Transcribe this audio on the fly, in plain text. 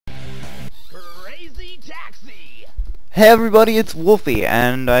Hey everybody, it's Wolfy,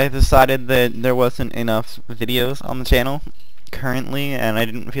 and I decided that there wasn't enough videos on the channel currently, and I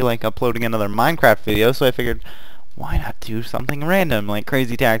didn't feel like uploading another Minecraft video, so I figured, why not do something random, like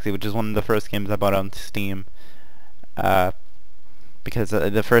Crazy Taxi, which is one of the first games I bought on Steam, because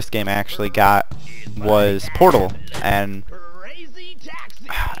the first game I actually got was Portal, and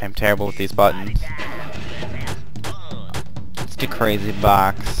I'm terrible with these buttons. Let's do Crazy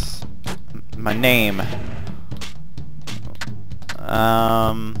Box. My name.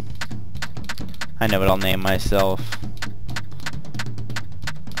 I know what I'll name myself.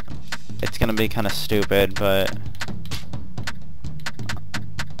 It's gonna be kinda stupid, but...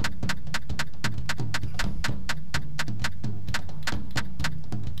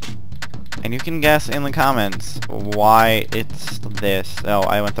 And you can guess in the comments why it's this. Oh,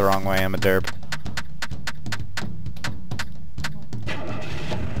 I went the wrong way, I'm a derp.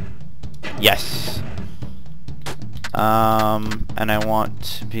 Yes! And I want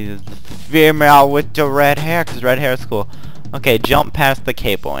to be the female with the red hair, because red hair is cool. Okay, jump past the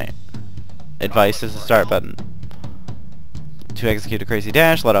K point. Advice is the start button. To execute a crazy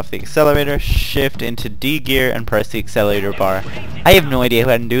dash, let off the accelerator, shift into D gear, and press the accelerator bar. I have no idea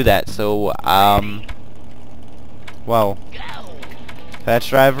how to do that, so, whoa. Fetch,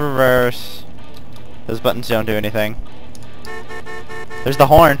 drive, reverse. Those buttons don't do anything. There's the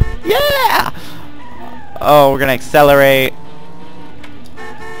horn. Yeah! Oh, we're gonna accelerate.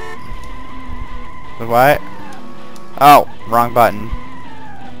 What? Oh, wrong button.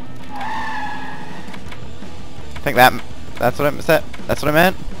 I think that's what it said. That's what it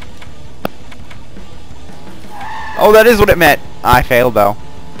meant. Oh, that is what it meant. I failed though.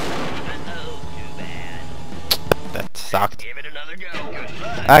 That sucked.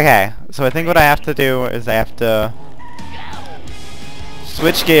 Okay, so I think what I have to do is I have to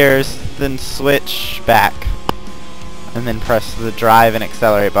switch gears, then switch back, and then press the drive and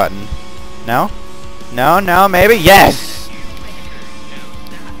accelerate button. No? No, no, maybe? Yes!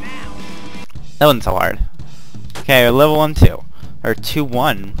 That wasn't so hard. Okay, level 1-2. Or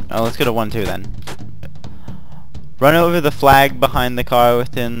 2-1. Oh, let's go to 1-2 then. Run over the flag behind the car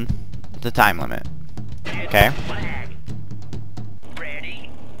within the time limit. Okay.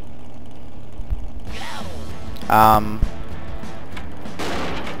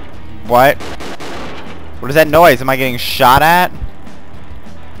 What? What is that noise? Am I getting shot at?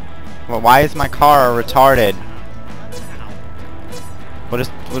 Well, why is my car retarded? What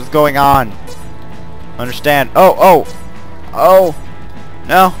is going on? Understand? Oh!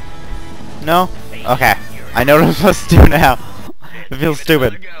 No! No? Okay. I know what I'm supposed to do now. It feels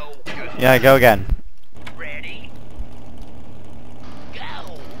stupid. Yeah, go again.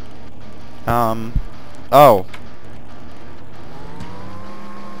 Oh.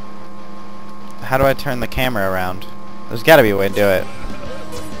 How do I turn the camera around? There's gotta be a way to do it.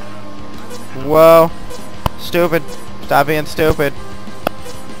 Whoa. Stupid. Stop being stupid.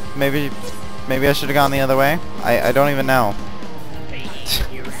 Maybe I should have gone the other way? I don't even know.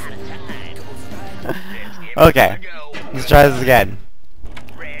 Okay. Let's try this again.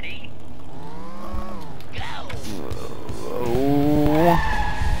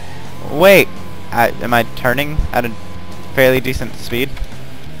 Wait. Am I turning at a fairly decent speed?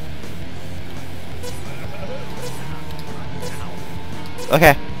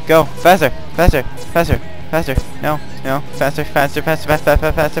 Okay, go faster, faster, faster, faster. No, faster, faster, faster,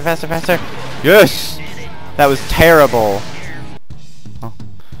 faster, faster, faster, faster. Yes, that was terrible. Oh.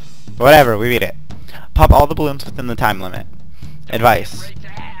 Whatever, we beat it. Pop all the balloons within the time limit. Advice: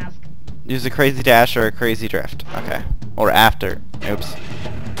 use a crazy dash or a crazy drift. Okay, or after. Oops.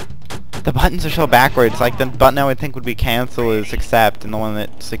 The buttons are so backwards. Like the button I would think would be cancel is accept, and the one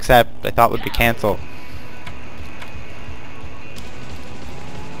that's accept I thought would be cancel.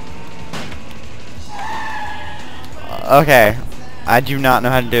 Okay, I do not know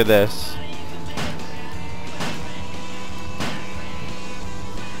how to do this.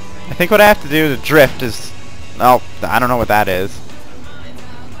 I think what I have to do to drift is... Oh, I don't know what that is.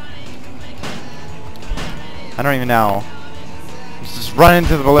 I don't even know. Let's just run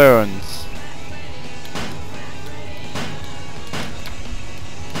into the balloons.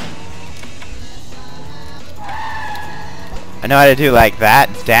 I know how to do like that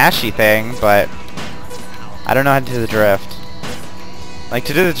dashy thing, but I don't know how to do the drift. Like,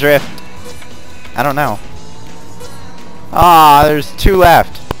 to do the drift, I don't know. Ah, there's 2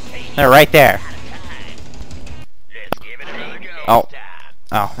 left. They're right there. Oh,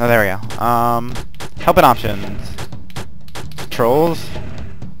 there we go. Helping options. Controls?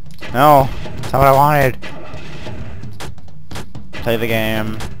 No, that's not what I wanted. Play the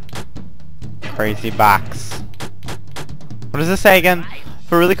game. Crazy box. does this say again?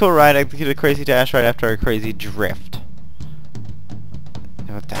 For a really cool ride, execute a crazy dash right after a crazy drift.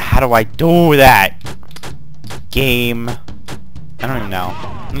 How do I do that? Game. I don't even know.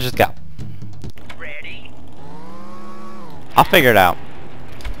 Let's just go. Ready? I'll figure it out.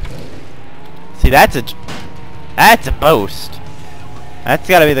 See, that's a boost. That's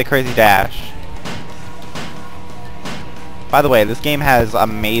gotta be the crazy dash. By the way, this game has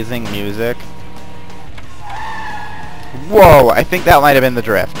amazing music. Whoa, I think that might have been the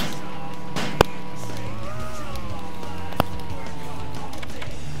drift.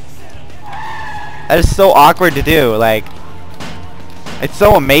 That is so awkward to do, like, it's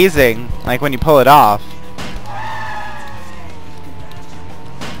so amazing, like, when you pull it off.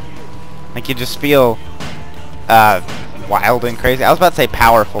 Like, you just feel, wild and crazy. I was about to say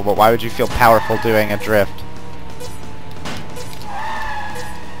powerful, but why would you feel powerful doing a drift?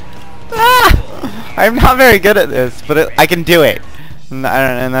 Ah! I'm not very good at this, but I can do it. And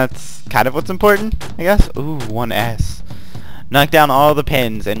that's kind of what's important, I guess. Ooh, 1S. Knock down all the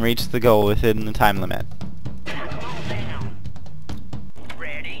pins and reach the goal within the time limit.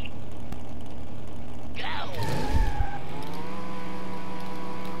 Ready? Go!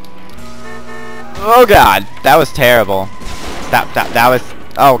 Oh god, that was terrible. That was,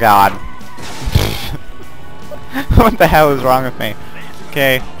 oh god. What the hell is wrong with me?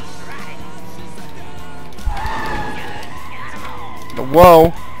 Okay. Whoa!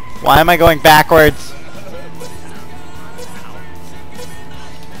 Why am I going backwards?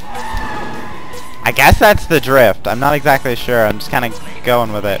 I guess that's the drift. I'm not exactly sure. I'm just kind of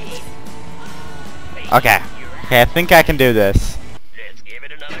going with it. Okay. Okay, I think I can do this. Let's give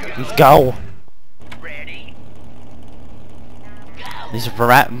it another go. Let's go. Ready?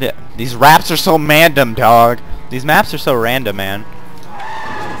 Go! These raps are so random, dog. These maps are so random, man.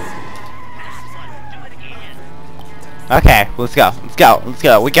 Okay, let's go. Let's go. Let's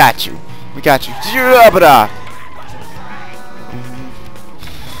go. We got you. We got you.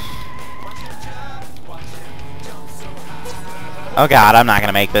 Oh god, I'm not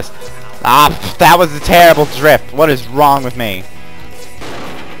gonna make this. Ah, that was a terrible drift. What is wrong with me?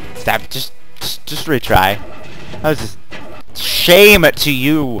 That just retry. That was just shame to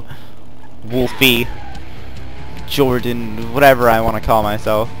you, Wolfy, Jordan, whatever I want to call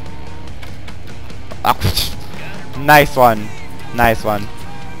myself. Oh, nice one. Nice one.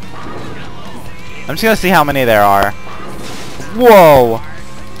 I'm just gonna see how many there are. Whoa!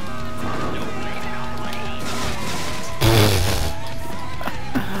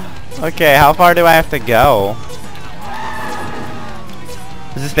 Okay, how far do I have to go?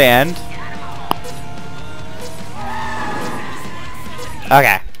 Is this the end?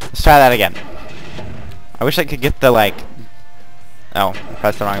 Okay, let's try that again. I wish I could get the, like... Oh, I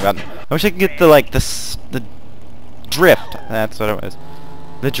pressed the wrong button. I wish I could get the, like, the drift. That's what it was.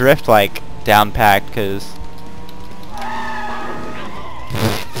 The drift, like, down packed, because...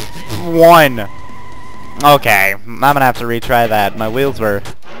 One! Okay, I'm gonna have to retry that. My wheels were...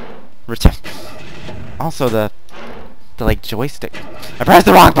 Also, the like, joystick. I pressed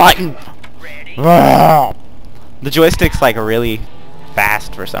the wrong button! The joystick's, like, really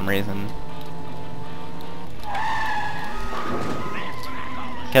fast for some reason.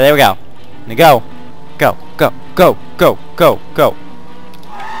 Okay, there we go. Now go. Go, go, go, go, go, go.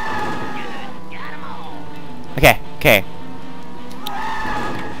 Okay, okay.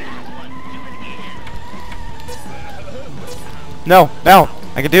 No, no,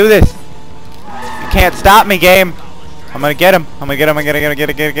 I can do this. You can't stop me, game. I'm gonna get him. I'm gonna get him. I'm gonna get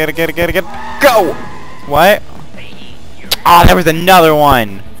it. Go! What? Oh, there was another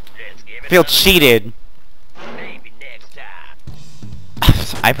one. I feel cheated.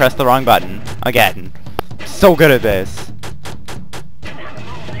 I pressed the wrong button again. So good at this.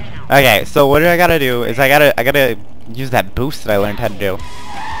 Okay, so what I gotta do is I gotta use that boost that I learned how to do.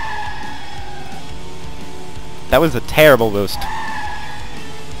 That was a terrible boost.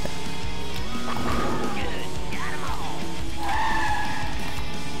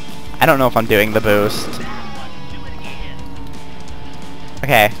 I don't know if I'm doing the boost.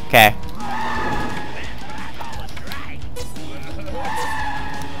 Okay, okay.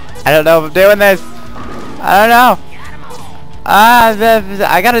 I don't know if I'm doing this. I don't know.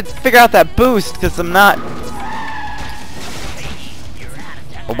 I gotta figure out that boost because I'm not.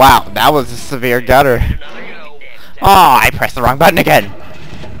 Oh, wow, that was a severe gutter. Oh, I pressed the wrong button again.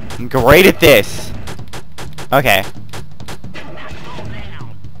 I'm great at this. Okay.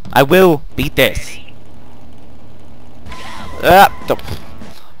 I will beat this. I'm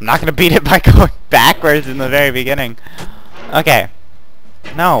not gonna beat it by going backwards in the very beginning. Okay.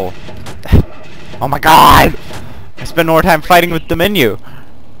 No. Oh my god! I spend more time fighting with the menu.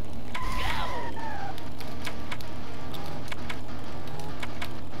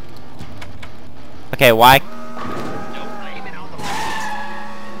 Okay, why? Don't blame it on the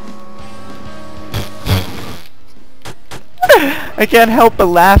I can't help but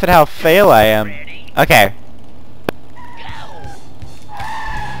laugh at how fail I am. Ready? Okay, Go!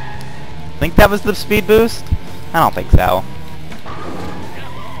 think that was the speed boost? I don't think so. Come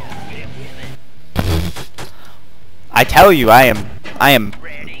on, get with it. I tell you, I am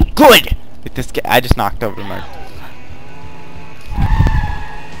Ready? good with this I just knocked over my...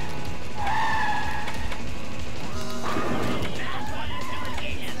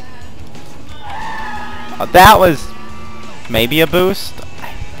 that was maybe a boost.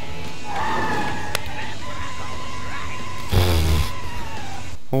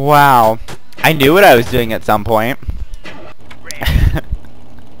 Wow. I knew what I was doing at some point. Ready?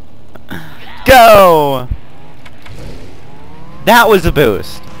 Go! That was a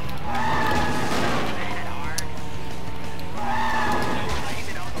boost.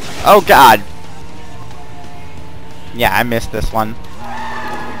 Oh god. Yeah, I missed this one.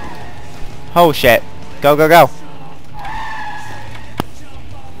 Oh shit. Go, go, go.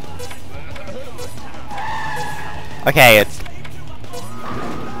 Okay, it's...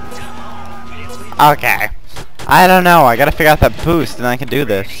 Okay. I don't know, I gotta figure out that boost and I can do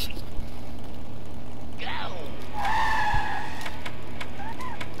this. Go!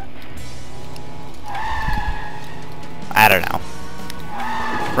 I don't know.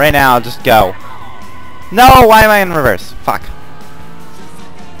 Right now, just go. No, why am I in reverse? Fuck.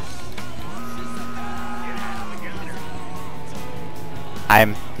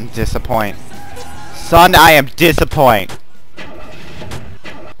 I'm disappointed. Son, I am disappointed.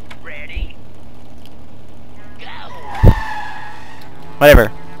 Ready? Go!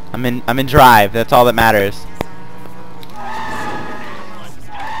 Whatever. I'm in drive. That's all that matters.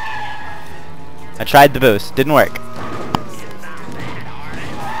 I tried the boost. Didn't work.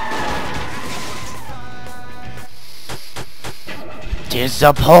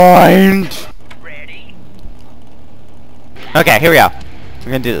 Disappoint. Ready? Okay, here we go.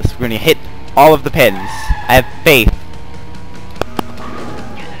 We're gonna do this. We're gonna hit all of the pins. I have faith.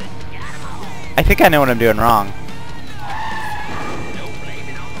 I think I know what I'm doing wrong. Don't blame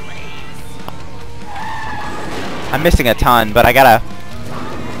it on the blades. I'm missing a ton, but I gotta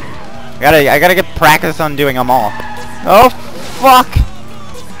get practice on doing them all. Oh fuck!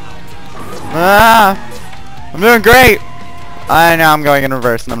 Ah, I'm doing great. I know I'm going in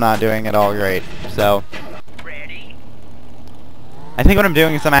reverse and I'm not doing it all great. So Ready? I think what I'm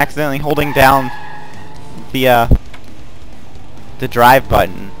doing is I'm accidentally holding down the drive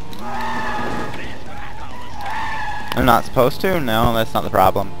button. I'm not supposed to? No, that's not the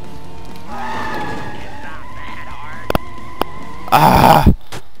problem. Ah!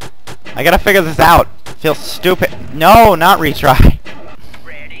 I gotta figure this out. Feels stupid. No, not retry.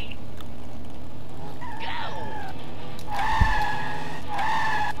 Ready? Go!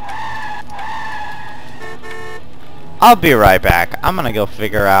 I'll be right back. I'm gonna go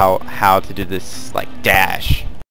figure out how to do this, like, dash.